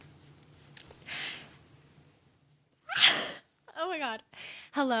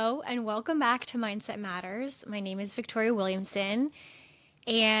Hello, and welcome back to Mindset Matters. My name is Victoria Williamson,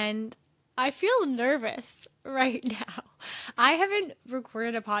 and I feel nervous right now. I haven't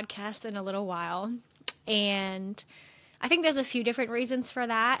recorded a podcast in a little while, and I think there's a few different reasons for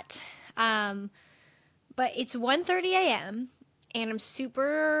that. But it's 1:30 a.m., and I'm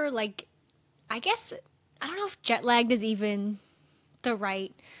super, I guess, I don't know if jet lagged is even the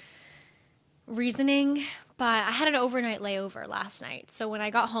right reasoning, but I had an overnight layover last night. So when I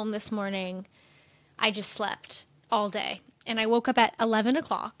got home this morning, I just slept all day. And I woke up at 11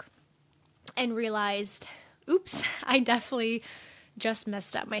 o'clock and realized, oops, I definitely just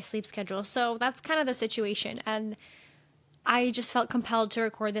messed up my sleep schedule. So that's kind of the situation. And I just felt compelled to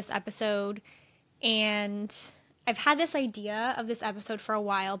record this episode. And I've had this idea of this episode for a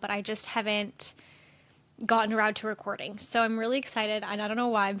while, but I just haven't gotten around to recording. So I'm really excited, and I don't know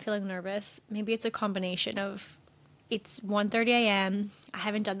why I'm feeling nervous. Maybe it's a combination of it's 1:30 a.m. I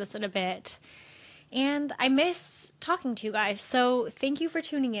haven't done this in a bit, and I miss talking to you guys. So thank you for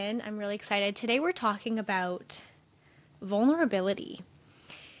tuning in. I'm really excited. Today we're talking about vulnerability.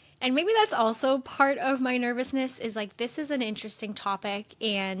 And maybe that's also part of my nervousness is this is an interesting topic,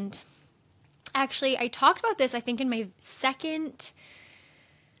 and actually I talked about this I think in my second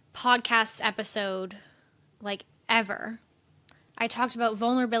podcast episode ever. I talked about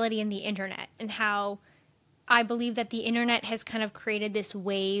vulnerability in the internet and how I believe that the internet has kind of created this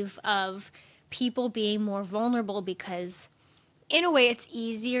wave of people being more vulnerable because in a way it's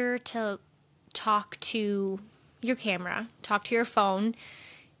easier to talk to your camera, talk to your phone,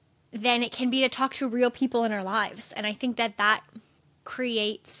 than it can be to talk to real people in our lives. And I think that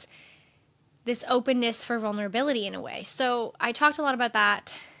creates this openness for vulnerability in a way. So I talked a lot about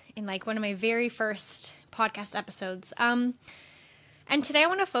that in one of my very first podcast episodes. And today I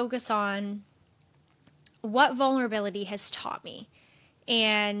want to focus on what vulnerability has taught me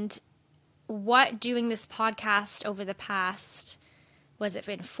and what doing this podcast over the past, was it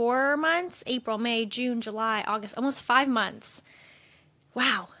been 4 months? April, May, June, July, August, almost 5 months.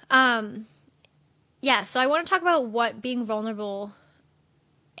 Wow. So I want to talk about what being vulnerable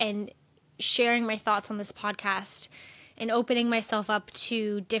and sharing my thoughts on this podcast and opening myself up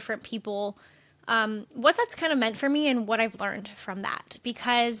to different people, what that's kind of meant for me and what I've learned from that.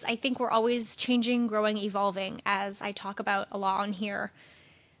 Because I think we're always changing, growing, evolving, as I talk about a lot on here.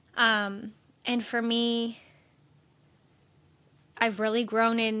 And for me, I've really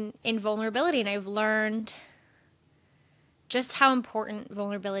grown in vulnerability, and I've learned just how important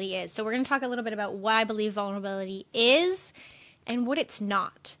vulnerability is. So we're going to talk a little bit about what I believe vulnerability is and what it's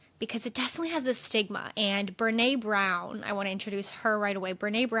not, because it definitely has this stigma. And Brené Brown, I want to introduce her right away.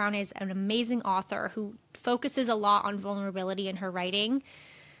 Brené Brown is an amazing author who focuses a lot on vulnerability in her writing.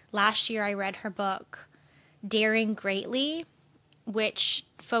 Last year I read her book, Daring Greatly, which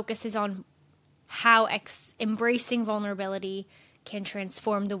focuses on how embracing vulnerability can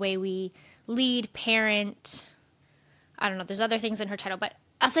transform the way we lead, parent. I don't know, there's other things in her title, but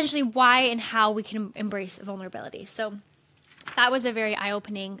essentially why and how we can embrace vulnerability. So that was a very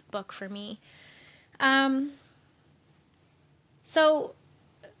eye-opening book for me. So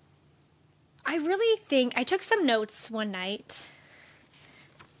I really think I took some notes one night.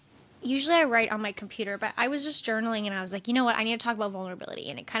 Usually I write on my computer, but I was just journaling and I was like, you know what? I need to talk about vulnerability.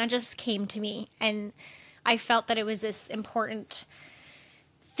 And it kind of just came to me. And I felt that it was this important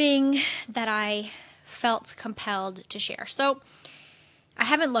thing that I felt compelled to share. So I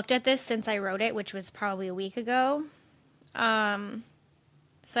haven't looked at this since I wrote it, which was probably a week ago.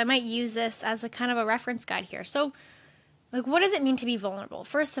 So I might use this as a kind of a reference guide here. So, what does it mean to be vulnerable?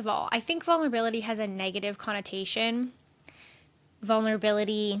 First of all, I think vulnerability has a negative connotation.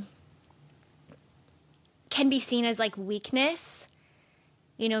 Vulnerability can be seen as weakness.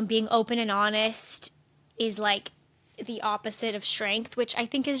 Being open and honest is the opposite of strength, which I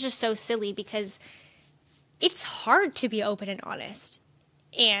think is just so silly because it's hard to be open and honest.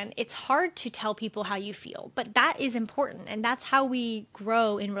 And it's hard to tell people how you feel, but that is important. And that's how we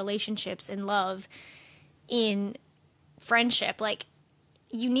grow in relationships, in love, in friendship.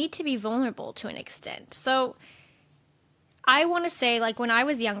 You need to be vulnerable to an extent. So I want to say, when I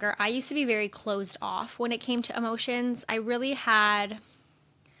was younger, I used to be very closed off when it came to emotions. I really had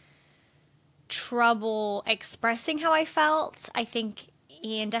trouble expressing how I felt. I think,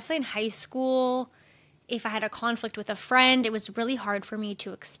 and definitely in high school, if I had a conflict with a friend, it was really hard for me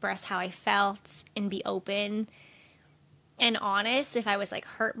to express how I felt and be open and honest. If I was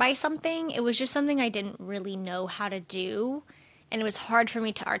hurt by something, it was just something I didn't really know how to do. And it was hard for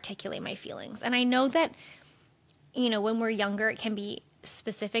me to articulate my feelings. And I know that, when we're younger, it can be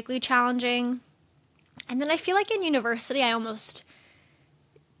specifically challenging. And then I feel in university, I almost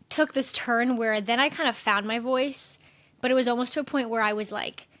took this turn where then I kind of found my voice, but it was almost to a point where I was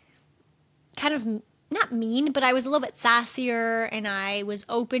like kind of not mean, but I was a little bit sassier, and I was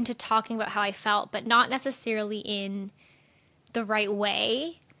open to talking about how I felt, but not necessarily in the right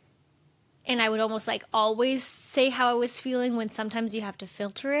way. And I would almost like always say how I was feeling when sometimes you have to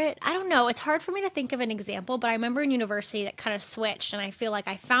filter it. I don't know. It's hard for me to think of an example, but I remember in university that kind of switched, and I feel like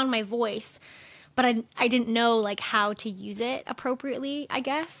I found my voice, but I didn't know like how to use it appropriately, I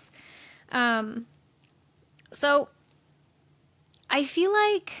guess. So I feel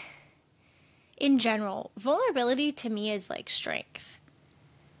like in general, vulnerability to me is like strength.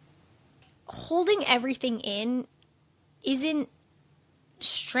 Holding everything in isn't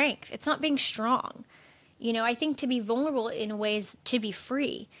strength. It's not being strong. You know, I think to be vulnerable in a way is to be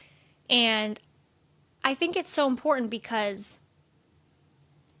free. And I think it's so important because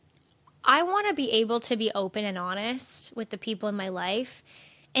I want to be able to be open and honest with the people in my life.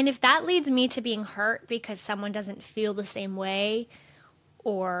 And if that leads me to being hurt because someone doesn't feel the same way,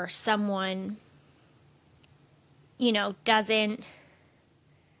 or someone, you know, doesn't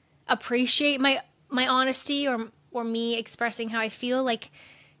appreciate my honesty or me expressing how I feel, like,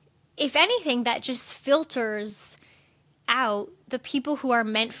 if anything, that just filters out the people who are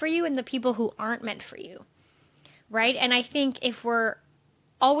meant for you and the people who aren't meant for you, right? And I think if we're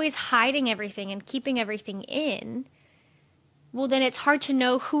always hiding everything and keeping everything in, well, then it's hard to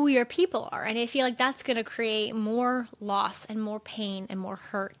know who your people are. And I feel like that's going to create more loss and more pain and more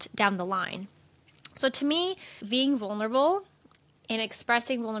hurt down the line. So to me, being vulnerable and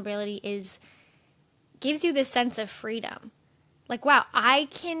expressing vulnerability gives you this sense of freedom. Like, wow, I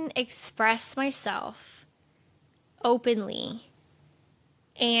can express myself openly,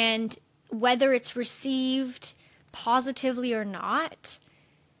 and whether it's received positively or not,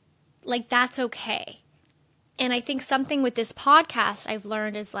 like, that's okay. And I think something with this podcast I've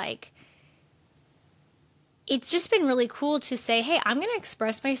learned is like, it's just been really cool to say, hey, I'm going to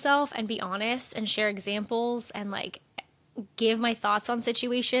express myself and be honest and share examples and like give my thoughts on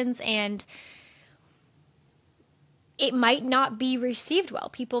situations. And it might not be received well.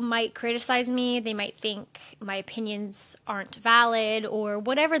 People might criticize me. They might think my opinions aren't valid or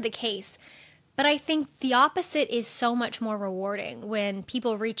whatever the case. But I think the opposite is so much more rewarding when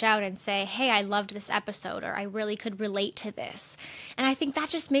people reach out and say, hey, I loved this episode, or I really could relate to this. And I think that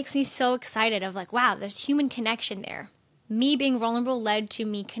just makes me so excited of like, wow, there's human connection there. Me being vulnerable led to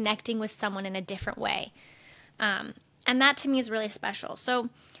me connecting with someone in a different way. And that to me is really special. So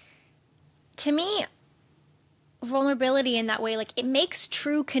to me, vulnerability in that way, like, it makes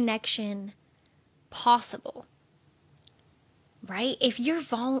true connection possible. Right? If you're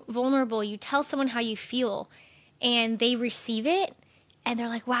vulnerable, you tell someone how you feel and they receive it and they're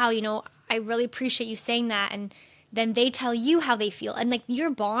like, wow, you know, I really appreciate you saying that. And then they tell you how they feel. And like, your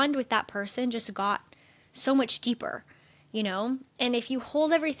bond with that person just got so much deeper, you know? And if you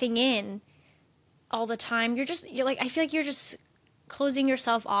hold everything in all the time, you're like, I feel like you're just closing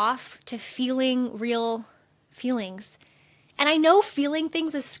yourself off to feeling real feelings. And I know feeling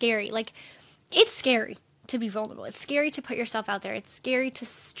things is scary. Like, it's scary to be vulnerable. It's scary to put yourself out there. It's scary to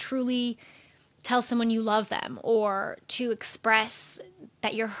truly tell someone you love them, or to express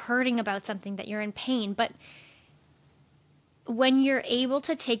that you're hurting about something, that you're in pain. But when you're able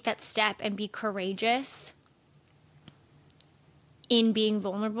to take that step and be courageous in being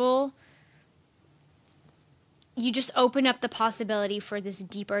vulnerable, you just open up the possibility for this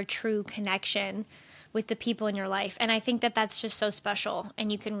deeper, true connection with the people in your life. And I think that that's just so special,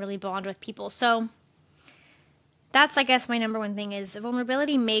 and you can really bond with people. So that's, I guess, my number one thing is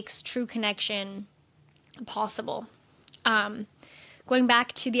vulnerability makes true connection possible. Going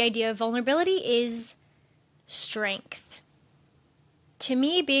back to the idea of vulnerability is strength. To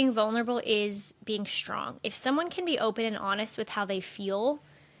me, being vulnerable is being strong. If someone can be open and honest with how they feel,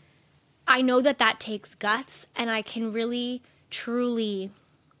 I know that that takes guts, and I can really, truly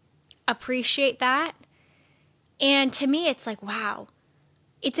appreciate that. And to me, it's like, wow,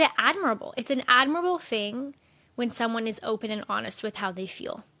 it's admirable. It's an admirable thing when someone is open and honest with how they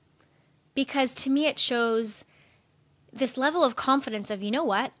feel. Because to me, it shows this level of confidence of, you know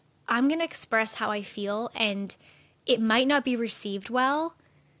what, I'm going to express how I feel, and it might not be received well,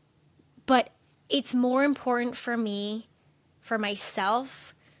 but it's more important for me, for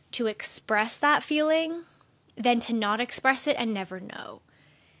myself, to express that feeling than to not express it and never know.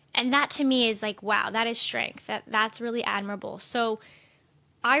 And that to me is like, wow, that is strength. That's really admirable. So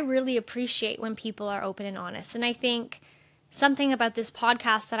I really appreciate when people are open and honest. And I think something about this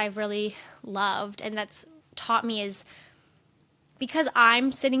podcast that I've really loved and that's taught me is, because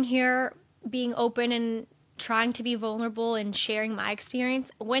I'm sitting here being open and trying to be vulnerable and sharing my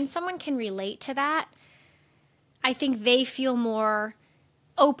experience, when someone can relate to that, I think they feel more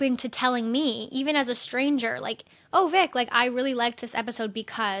open to telling me, even as a stranger, like, oh, Vic, like, I really liked this episode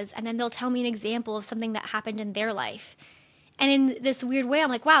because, and then they'll tell me an example of something that happened in their life. And in this weird way, I'm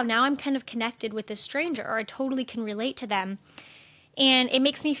like, wow, now I'm kind of connected with this stranger, or I totally can relate to them. And it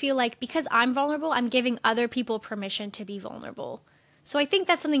makes me feel like because I'm vulnerable, I'm giving other people permission to be vulnerable. So I think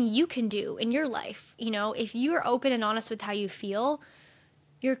that's something you can do in your life. You know, if you're open and honest with how you feel,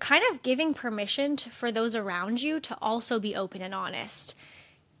 you're kind of giving permission for those around you to also be open and honest.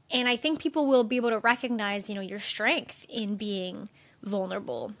 And I think people will be able to recognize, you know, your strength in being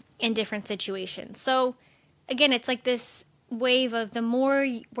vulnerable in different situations. So again, it's like this wave of the more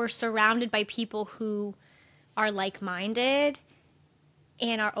we're surrounded by people who are like-minded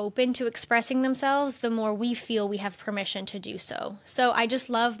and are open to expressing themselves, the more we feel we have permission to do so. So I just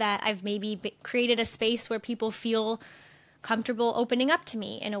love that I've maybe created a space where people feel comfortable opening up to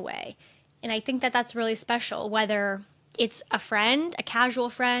me in a way. And I think that that's really special, whether it's a friend, a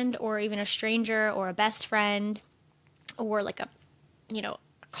casual friend, or even a stranger or a best friend, or like a, you know,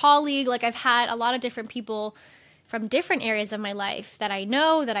 a colleague. Like I've had a lot of different people from different areas of my life that I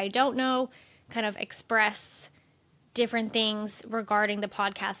know, that I don't know, kind of express different things regarding the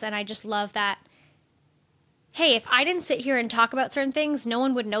podcast. And I just love that, hey, if I didn't sit here and talk about certain things, no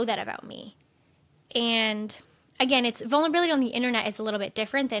one would know that about me. And again, it's vulnerability on the internet is a little bit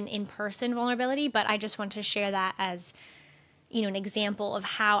different than in-person vulnerability, but I just want to share that as, you know, an example of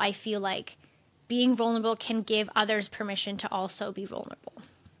how I feel like being vulnerable can give others permission to also be vulnerable.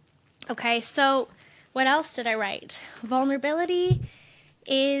 Okay, so what else did I write? Vulnerability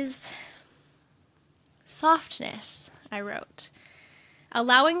is softness, I wrote.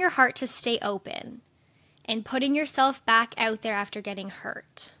 Allowing your heart to stay open and putting yourself back out there after getting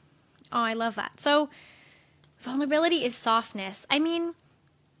hurt. Oh, I love that. So vulnerability is softness. I mean,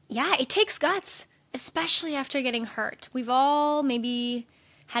 yeah, it takes guts, especially after getting hurt. We've all maybe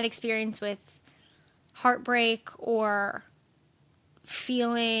had experience with heartbreak or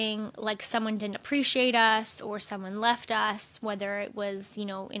feeling like someone didn't appreciate us or someone left us, whether it was, you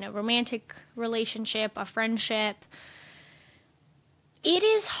know, in a romantic relationship, a friendship. It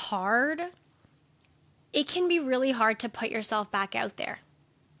is hard. It can be really hard to put yourself back out there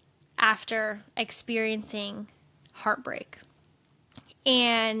after experiencing heartbreak.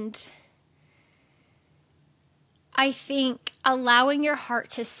 And I think allowing your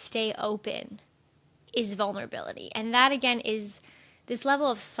heart to stay open is vulnerability. And that, again, is this level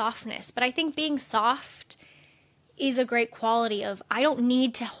of softness. But I think being soft is a great quality of, I don't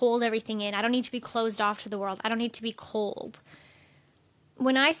need to hold everything in. I don't need to be closed off to the world. I don't need to be cold.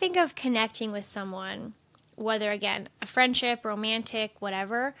 When I think of connecting with someone, whether, again, a friendship, romantic,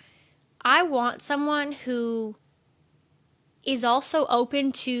 whatever, I want someone who is also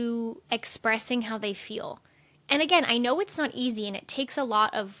open to expressing how they feel. And again, I know it's not easy and it takes a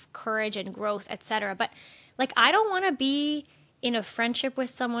lot of courage and growth, etc. But like, I don't want to be in a friendship with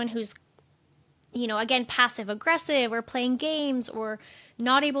someone who's, you know, again, passive aggressive or playing games or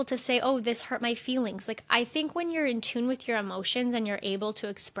not able to say, oh, this hurt my feelings. Like, I think when you're in tune with your emotions and you're able to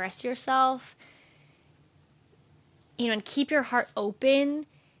express yourself, you know, and keep your heart open,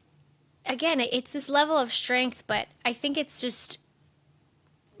 again, it's this level of strength, but I think it's just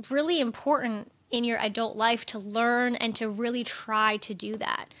really important in your adult life to learn and to really try to do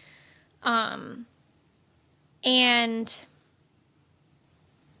that. And,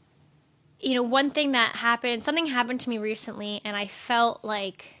 you know, something happened to me recently, and I felt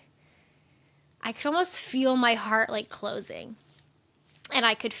like I could almost feel my heart like closing, and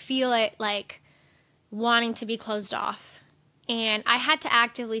I could feel it like wanting to be closed off. And I had to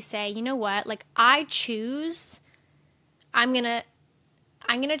actively say, you know what, like, I'm going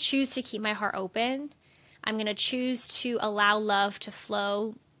to choose to keep my heart open. I'm going to choose to allow love to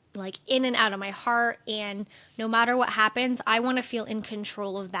flow like in and out of my heart. And no matter what happens, I want to feel in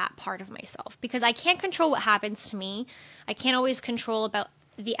control of that part of myself, because I can't control what happens to me. I can't always control about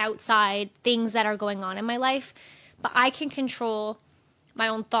the outside things that are going on in my life, but I can control my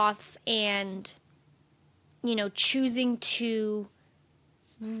own thoughts and, you know, choosing to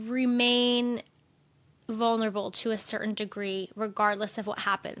remain vulnerable to a certain degree, regardless of what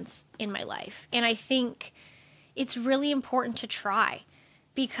happens in my life. And I think it's really important to try,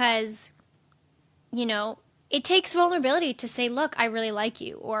 because, you know, it takes vulnerability to say, look, I really like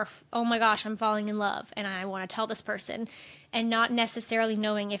you, or, oh my gosh, I'm falling in love and I want to tell this person, and not necessarily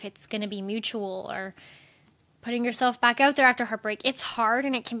knowing if it's going to be mutual, or putting yourself back out there after heartbreak. It's hard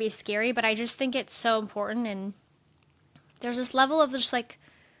and it can be scary, but I just think it's so important. And there's this level of just like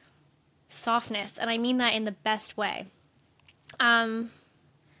softness, and I mean that in the best way. And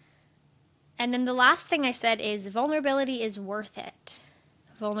then the last thing I said is vulnerability is worth it.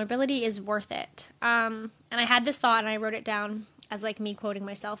 Vulnerability is worth it. And I had this thought and I wrote it down as like me quoting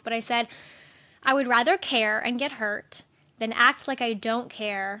myself, but I said, I would rather care and get hurt than act like I don't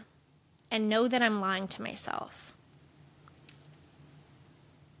care and know that I'm lying to myself.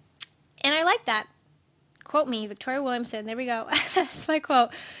 And I like that. Quote me, Victoria Williamson. There we go. That's my quote.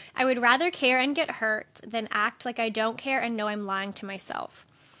 I would rather care and get hurt than act like I don't care and know I'm lying to myself.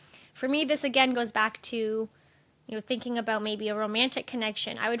 For me, this again goes back to, thinking about maybe a romantic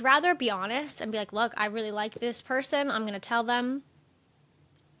connection. I would rather be honest and be like, look, I really like this person. I'm going to tell them.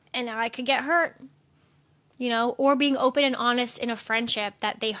 And I could get hurt, or being open and honest in a friendship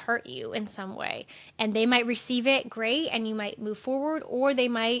that they hurt you in some way. And they might receive it great and you might move forward, or they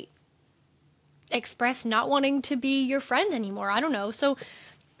might express not wanting to be your friend anymore. I don't know. So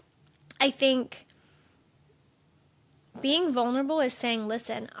I think being vulnerable is saying,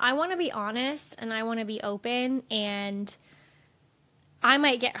 listen, I want to be honest and I want to be open, and I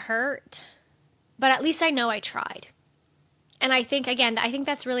might get hurt, but at least I know I tried. And I think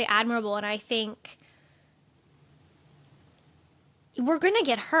that's really admirable. And I think we're going to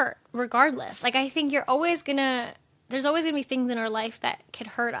get hurt regardless. Like, I think there's always going to be things in our life that could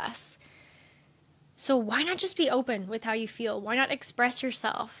hurt us. So why not just be open with how you feel? Why not express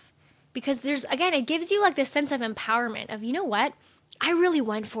yourself? Because it gives you like this sense of empowerment of, you know what? I really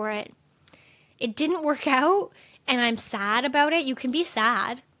went for it. It didn't work out and I'm sad about it. You can be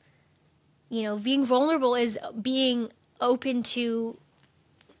sad. Being vulnerable is being open to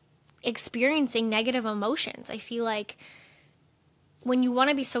experiencing negative emotions. I feel like when you want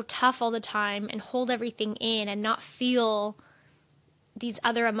to be so tough all the time and hold everything in and not feel these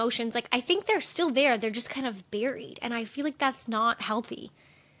other emotions, like, I think they're still there. They're just kind of buried. And I feel like that's not healthy.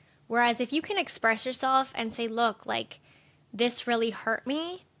 Whereas if you can express yourself and say, look, like, this really hurt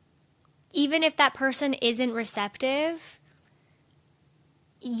me, even if that person isn't receptive,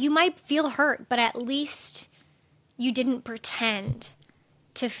 you might feel hurt, but at least you didn't pretend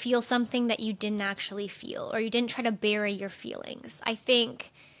to feel something that you didn't actually feel, or you didn't try to bury your feelings. I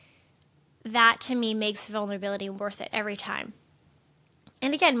think that to me makes vulnerability worth it every time.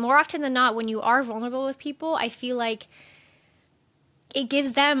 And again, more often than not, when you are vulnerable with people, I feel like it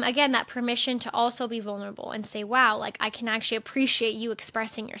gives them, again, that permission to also be vulnerable and say, wow, like, I can actually appreciate you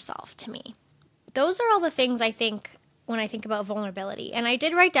expressing yourself to me. Those are all the things I think when I think about vulnerability. And I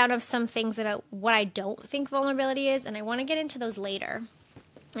did write down of some things about what I don't think vulnerability is, and I want to get into those later.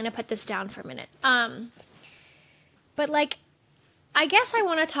 I'm going to put this down for a minute. But like, I guess I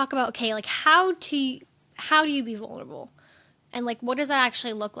want to talk about, okay, like, how do you be vulnerable? And like, what does that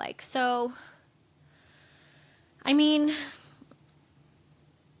actually look like? So, I mean,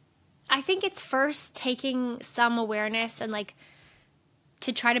 I think it's first taking some awareness and like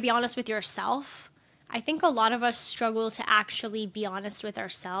to try to be honest with yourself. I think a lot of us struggle to actually be honest with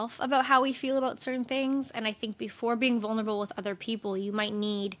ourselves about how we feel about certain things. And I think before being vulnerable with other people, you might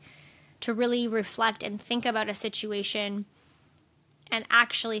need to really reflect and think about a situation and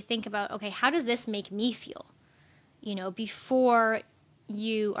actually think about, okay, how does this make me feel? Before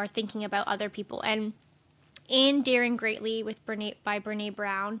you are thinking about other people. And in Daring Greatly by Brene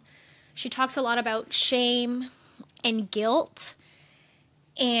Brown, she talks a lot about shame and guilt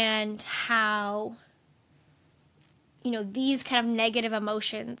and how, these kind of negative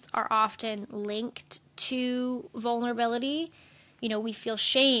emotions are often linked to vulnerability. We feel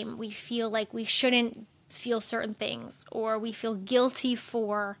shame. We feel like we shouldn't feel certain things, or we feel guilty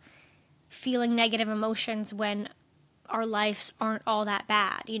for feeling negative emotions when our lives aren't all that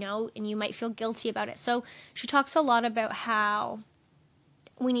bad, and you might feel guilty about it. So she talks a lot about how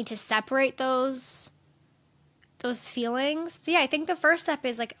we need to separate those feelings. So yeah, I think the first step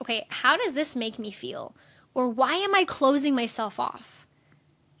is like, okay, how does this make me feel? Or why am I closing myself off?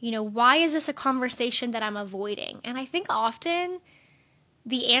 Why is this a conversation that I'm avoiding? And I think often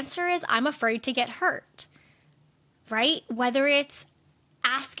the answer is I'm afraid to get hurt, right? Whether it's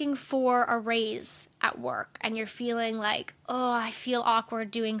asking for a raise at work and you're feeling like, oh, I feel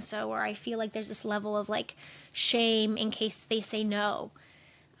awkward doing so, or I feel like there's this level of like shame in case they say no.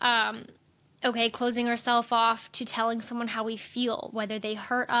 Closing ourselves off to telling someone how we feel, whether they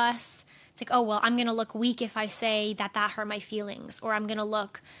hurt us. It's like, oh, well, I'm going to look weak if I say that hurt my feelings, or I'm going to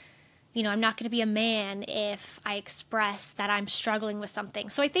look, I'm not going to be a man if I express that I'm struggling with something.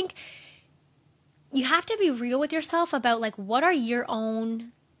 So I think you have to be real with yourself about like, what are your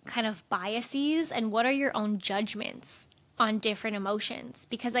own kind of biases and what are your own judgments on different emotions?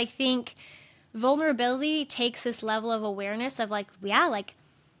 Because I think vulnerability takes this level of awareness of like, yeah, like,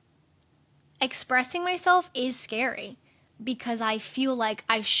 expressing myself is scary because I feel like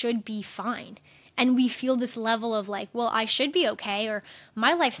I should be fine. And we feel this level of like, well, I should be okay, or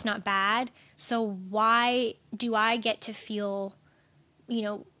my life's not bad. So why do I get to feel,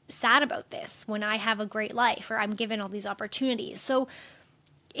 sad about this when I have a great life or I'm given all these opportunities? So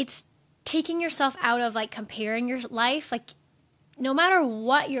it's taking yourself out of like comparing your life. Like, no matter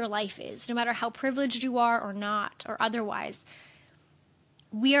what your life is, no matter how privileged you are or not, or otherwise,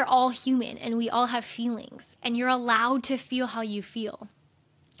 we are all human and we all have feelings, and you're allowed to feel how you feel.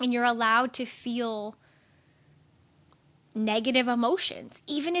 And you're allowed to feel negative emotions.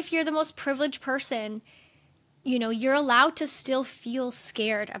 Even if you're the most privileged person, you're allowed to still feel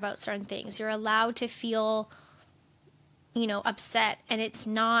scared about certain things. You're allowed to feel, upset. And it's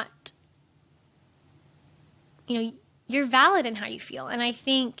not, you're valid in how you feel. And I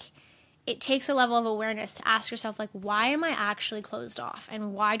think it takes a level of awareness to ask yourself, like, why am I actually closed off?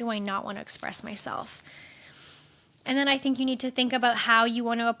 And why do I not want to express myself? And then I think you need to think about how you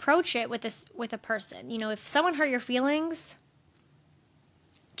want to approach it with a person. If someone hurt your feelings,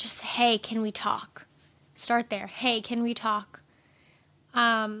 just, hey, can we talk? Start there. Hey, can we talk?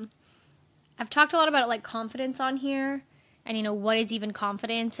 I've talked a lot about like confidence on here, and what is even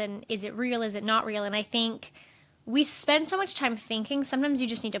confidence, and is it real? Is it not real? And I think we spend so much time thinking. Sometimes you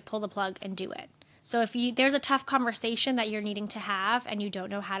just need to pull the plug and do it. So if there's a tough conversation that you're needing to have and you don't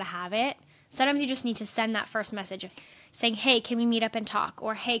know how to have it, sometimes you just need to send that first message saying, hey, can we meet up and talk?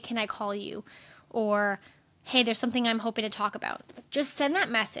 Or, hey, can I call you? Or, hey, there's something I'm hoping to talk about. Just send that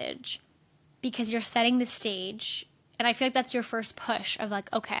message because you're setting the stage. And I feel like that's your first push of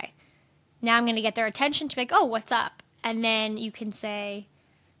like, okay, now I'm going to get their attention to be like, oh, what's up? And then you can say,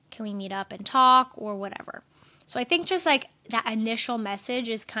 can we meet up and talk or whatever. So I think just like that initial message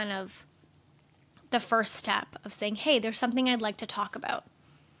is kind of the first step of saying, hey, there's something I'd like to talk about.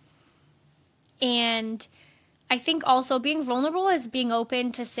 And I think also being vulnerable is being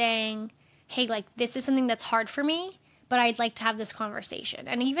open to saying, hey, like, this is something that's hard for me, but I'd like to have this conversation.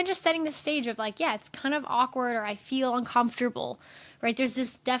 And even just setting the stage of like, yeah, it's kind of awkward or I feel uncomfortable, right? There's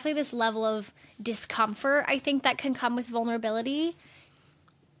definitely this level of discomfort, I think, that can come with vulnerability.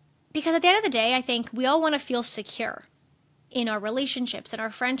 Because at the end of the day, I think we all want to feel secure in our relationships, in our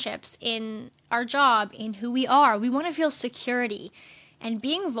friendships, in our job, in who we are. We want to feel security. And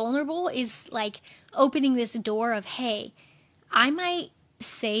being vulnerable is like opening this door of, hey, I might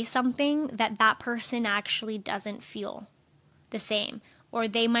say something that person actually doesn't feel the same, or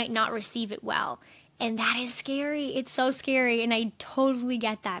they might not receive it well. And that is scary. It's so scary. And I totally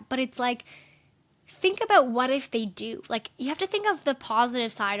get that. But it's like, think about what if they do. Like, you have to think of the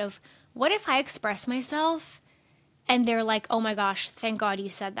positive side of what if I express myself and they're like, oh my gosh, thank God you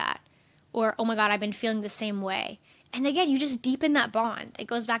said that. Or, oh my God, I've been feeling the same way. And again, you just deepen that bond. It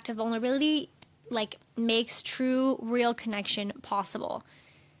goes back to vulnerability, like, makes true, real connection possible.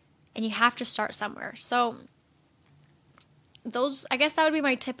 And you have to start somewhere. So I guess that would be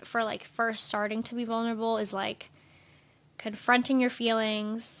my tip for like first starting to be vulnerable, is like confronting your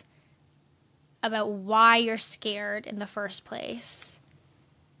feelings about why you're scared in the first place.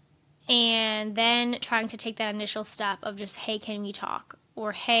 And then trying to take that initial step of just, hey, can we talk?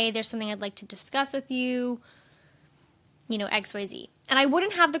 Or, hey, there's something I'd like to discuss with you. XYZ. And I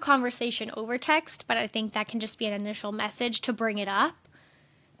wouldn't have the conversation over text, but I think that can just be an initial message to bring it up.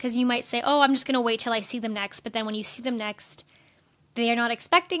 Because you might say, oh, I'm just going to wait till I see them next. But then when you see them next, they are not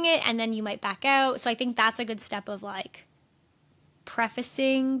expecting it, and then you might back out. So I think that's a good step of like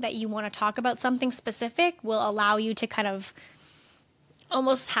prefacing that you want to talk about something specific will allow you to kind of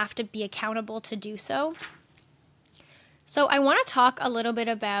almost have to be accountable to do so. So I want to talk a little bit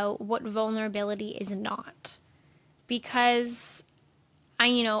about what vulnerability is not. Because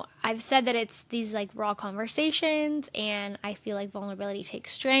I've said that it's these like raw conversations, and I feel like vulnerability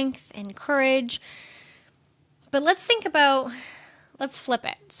takes strength and courage. But let's flip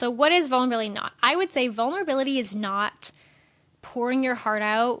it. So what is vulnerability not? I would say vulnerability is not pouring your heart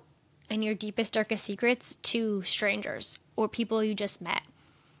out and your deepest, darkest secrets to strangers or people you just met.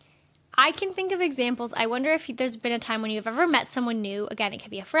 I can think of examples. I wonder if there's been a time when you've ever met someone new. Again, it could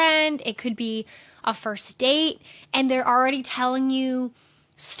be a friend, it could be a first date, and they're already telling you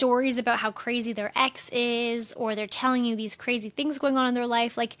stories about how crazy their ex is, or they're telling you these crazy things going on in their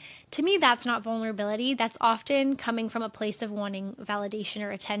life. Like, to me, that's not vulnerability. That's often coming from a place of wanting validation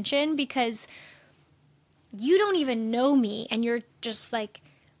or attention, because you don't even know me and you're just like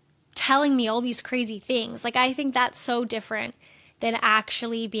telling me all these crazy things. Like, I think that's so different than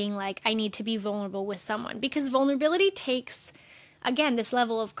actually being like, I need to be vulnerable with someone. Because vulnerability takes, again, this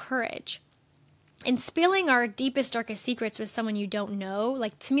level of courage. And spilling our deepest, darkest secrets with someone you don't know,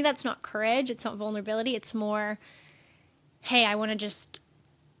 like, to me, that's not courage. It's not vulnerability. It's more, hey, I want to just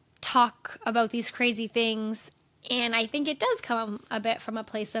talk about these crazy things. And I think it does come a bit from a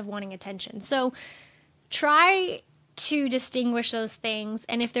place of wanting attention. So try to distinguish those things.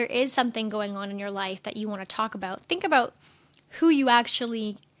 And if there is something going on in your life that you want to talk about, think about who you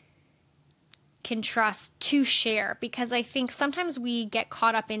actually can trust to share. Because I think sometimes we get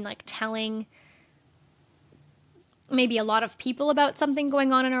caught up in like telling maybe a lot of people about something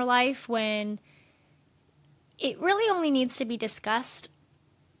going on in our life when it really only needs to be discussed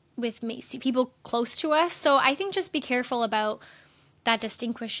with people close to us. So I think just be careful about that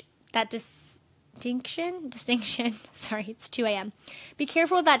distinction. Sorry, it's 2 a.m. Be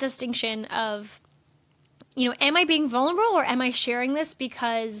careful with that distinction of, am I being vulnerable or am I sharing this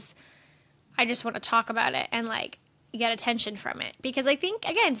because I just want to talk about it and like get attention from it? Because I think,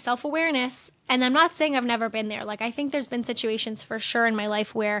 again, self-awareness, and I'm not saying I've never been there. Like, I think there's been situations for sure in my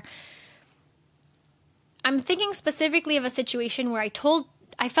life where I'm thinking specifically of a situation where I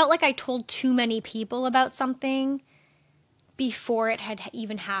felt like I told too many people about something before it had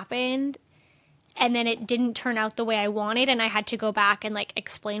even happened. And then it didn't turn out the way I wanted. And I had to go back and like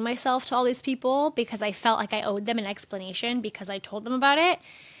explain myself to all these people because I felt like I owed them an explanation because I told them about it.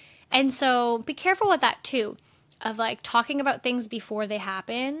 And so be careful with that too, of like talking about things before they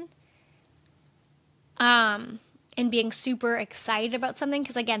happen. And being super excited about something.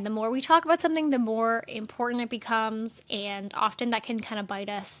 Because again, the more we talk about something, the more important it becomes. And often that can kind of bite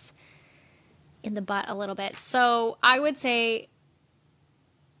us in the butt a little bit. So I would say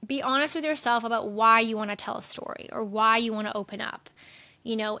be honest with yourself about why you want to tell a story or why you want to open up,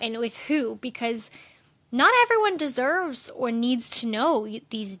 and with who. Because not everyone deserves or needs to know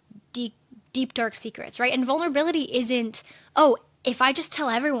these deep, dark secrets, right? And vulnerability isn't, if I just tell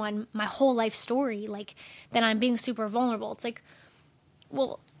everyone my whole life story, like, then I'm being super vulnerable. It's like,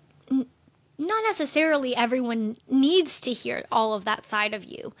 well, not necessarily everyone needs to hear all of that side of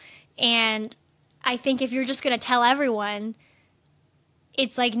you. And I think if you're just going to tell everyone,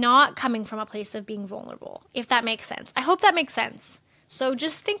 it's like not coming from a place of being vulnerable, if that makes sense. I hope that makes sense. So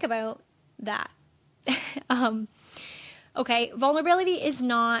just think about that. Okay, vulnerability is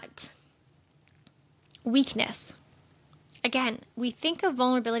not weakness. Again, we think of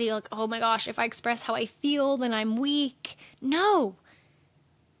vulnerability like, oh my gosh, if I express how I feel, then I'm weak. No.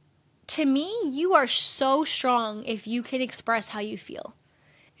 To me, you are so strong if you can express how you feel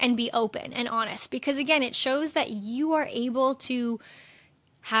and be open and honest. Because again, it shows that you are able to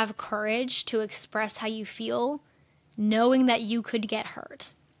have courage to express how you feel, knowing that you could get hurt.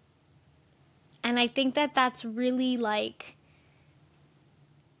 And I think that that's really like,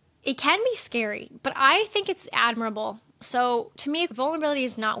 it can be scary, but I think it's admirable. So to me, vulnerability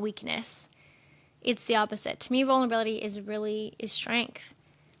is not weakness. It's the opposite. To me, vulnerability is strength.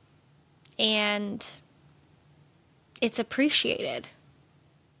 And it's appreciated.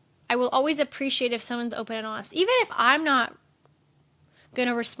 I will always appreciate if someone's open and honest. Even if I'm not going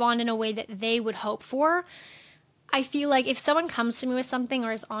to respond in a way that they would hope for, I feel like if someone comes to me with something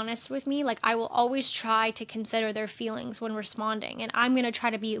or is honest with me, like, I will always try to consider their feelings when responding. And I'm going to try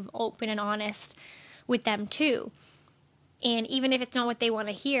to be open and honest with them too. And even if it's not what they want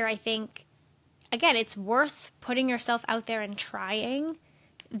to hear, I think, again, it's worth putting yourself out there and trying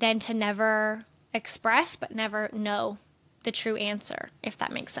than to never express but never know the true answer, if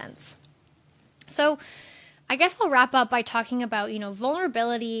that makes sense. So I guess I'll wrap up by talking about,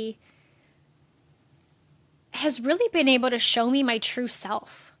 vulnerability has really been able to show me my true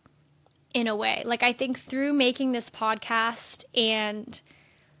self in a way. Like, I think through making this podcast and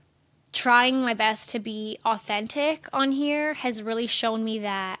trying my best to be authentic on here has really shown me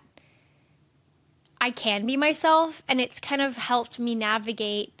that I can be myself, and it's kind of helped me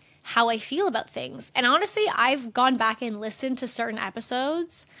navigate how I feel about things. And honestly, I've gone back and listened to certain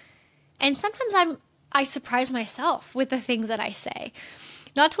episodes, and sometimes I surprise myself with the things that I say.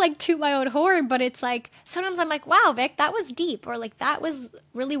 Not to like toot my own horn, but it's like, sometimes I'm like, wow, Vic, that was deep, or like, that was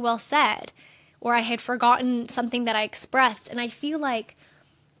really well said, or I had forgotten something that I expressed. And I feel like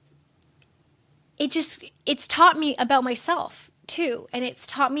it's taught me about myself too. And it's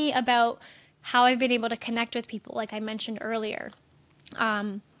taught me about how I've been able to connect with people, like I mentioned earlier.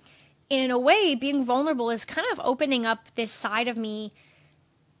 And in a way, being vulnerable is kind of opening up this side of me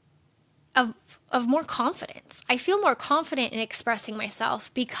of more confidence. I feel more confident in expressing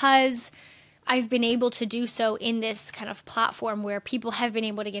myself because I've been able to do so in this kind of platform where people have been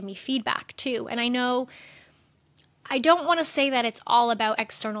able to give me feedback too. And I know I don't want to say that it's all about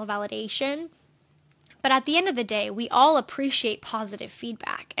external validation, But at the end of the day, we all appreciate positive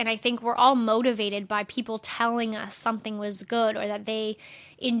feedback. And I think we're all motivated by people telling us something was good or that they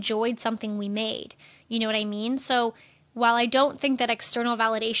enjoyed something we made. You know what I mean? So while I don't think that external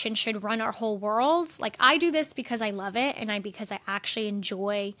validation should run our whole worlds, like I do this because I love it and because I actually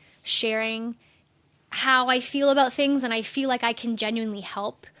enjoy sharing how I feel about things, and I feel like I can genuinely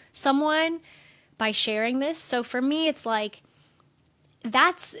help someone by sharing this. So for me, it's like,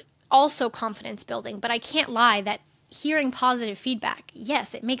 that's also confidence building, but I can't lie that hearing positive feedback,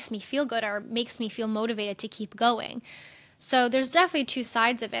 yes, it makes me feel good or makes me feel motivated to keep going. So there's definitely two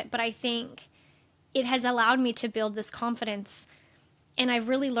sides of it, but I think it has allowed me to build this confidence, and I've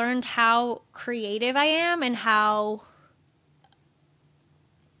really learned how creative I am and how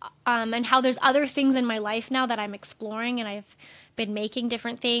there's other things in my life now that I'm exploring, and I've been making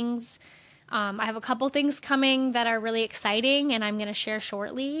different things. I have a couple things coming that are really exciting and I'm going to share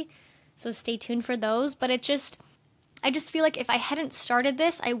shortly. So stay tuned for those. But I just feel like if I hadn't started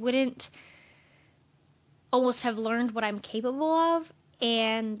this, I wouldn't almost have learned what I'm capable of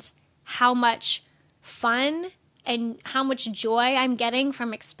and how much fun and how much joy I'm getting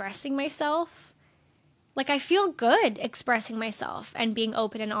from expressing myself. Like, I feel good expressing myself and being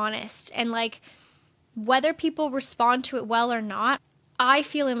open and honest. And like, whether people respond to it well or not, I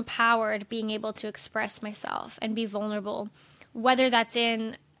feel empowered being able to express myself and be vulnerable, whether that's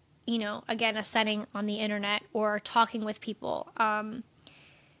in, again, a setting on the internet or talking with people. And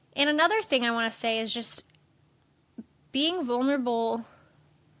another thing I want to say is just being vulnerable.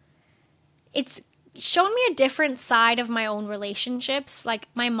 It's shown me a different side of my own relationships. Like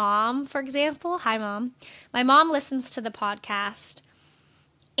my mom, for example. Hi, Mom. My mom listens to the podcast,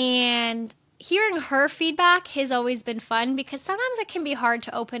 and hearing her feedback has always been fun because sometimes it can be hard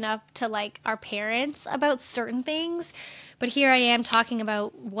to open up to like our parents about certain things. But here I am talking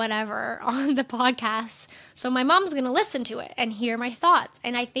about whatever on the podcast. So my mom's going to listen to it and hear my thoughts.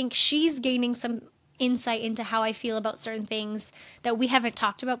 And I think she's gaining some insight into how I feel about certain things that we haven't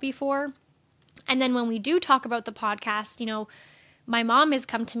talked about before. And then when we do talk about the podcast, my mom has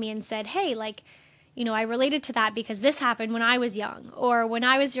come to me and said, hey, like, I related to that because this happened when I was young, or when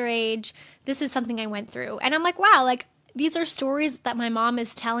I was your age, this is something I went through. And I'm like, wow, like these are stories that my mom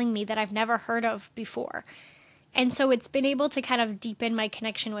is telling me that I've never heard of before. And so it's been able to kind of deepen my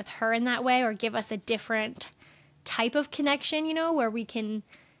connection with her in that way, or give us a different type of connection, where we can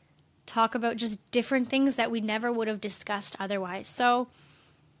talk about just different things that we never would have discussed otherwise. So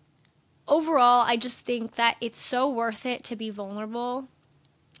overall, I just think that it's so worth it to be vulnerable.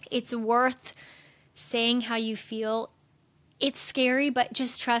 It's worth saying how you feel. It's scary, but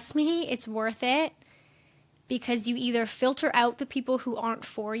just trust me, it's worth it, because you either filter out the people who aren't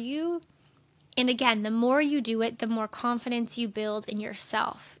for you. And again, the more you do it, the more confidence you build in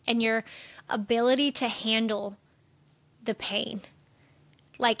yourself and your ability to handle the pain.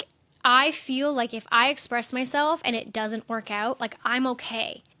 Like, I feel like if I express myself and it doesn't work out, like I'm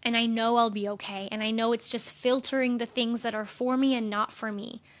okay. And I know I'll be okay. And I know it's just filtering the things that are for me and not for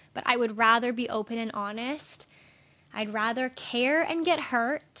me. But I would rather be open and honest. I'd rather care and get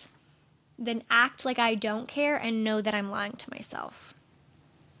hurt than act like I don't care and know that I'm lying to myself.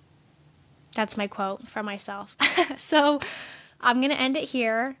 That's my quote from myself. So I'm going to end it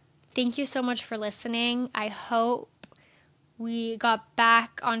here. Thank you so much for listening. I hope we got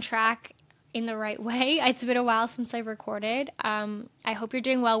back on track in the right way. It's been a while since I've recorded. I hope you're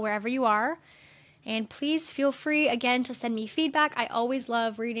doing well wherever you are. And please feel free, again, to send me feedback. I always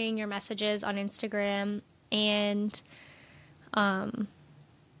love reading your messages on Instagram and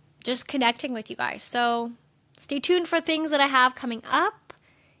just connecting with you guys. So stay tuned for things that I have coming up,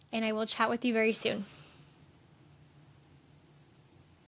 and I will chat with you very soon.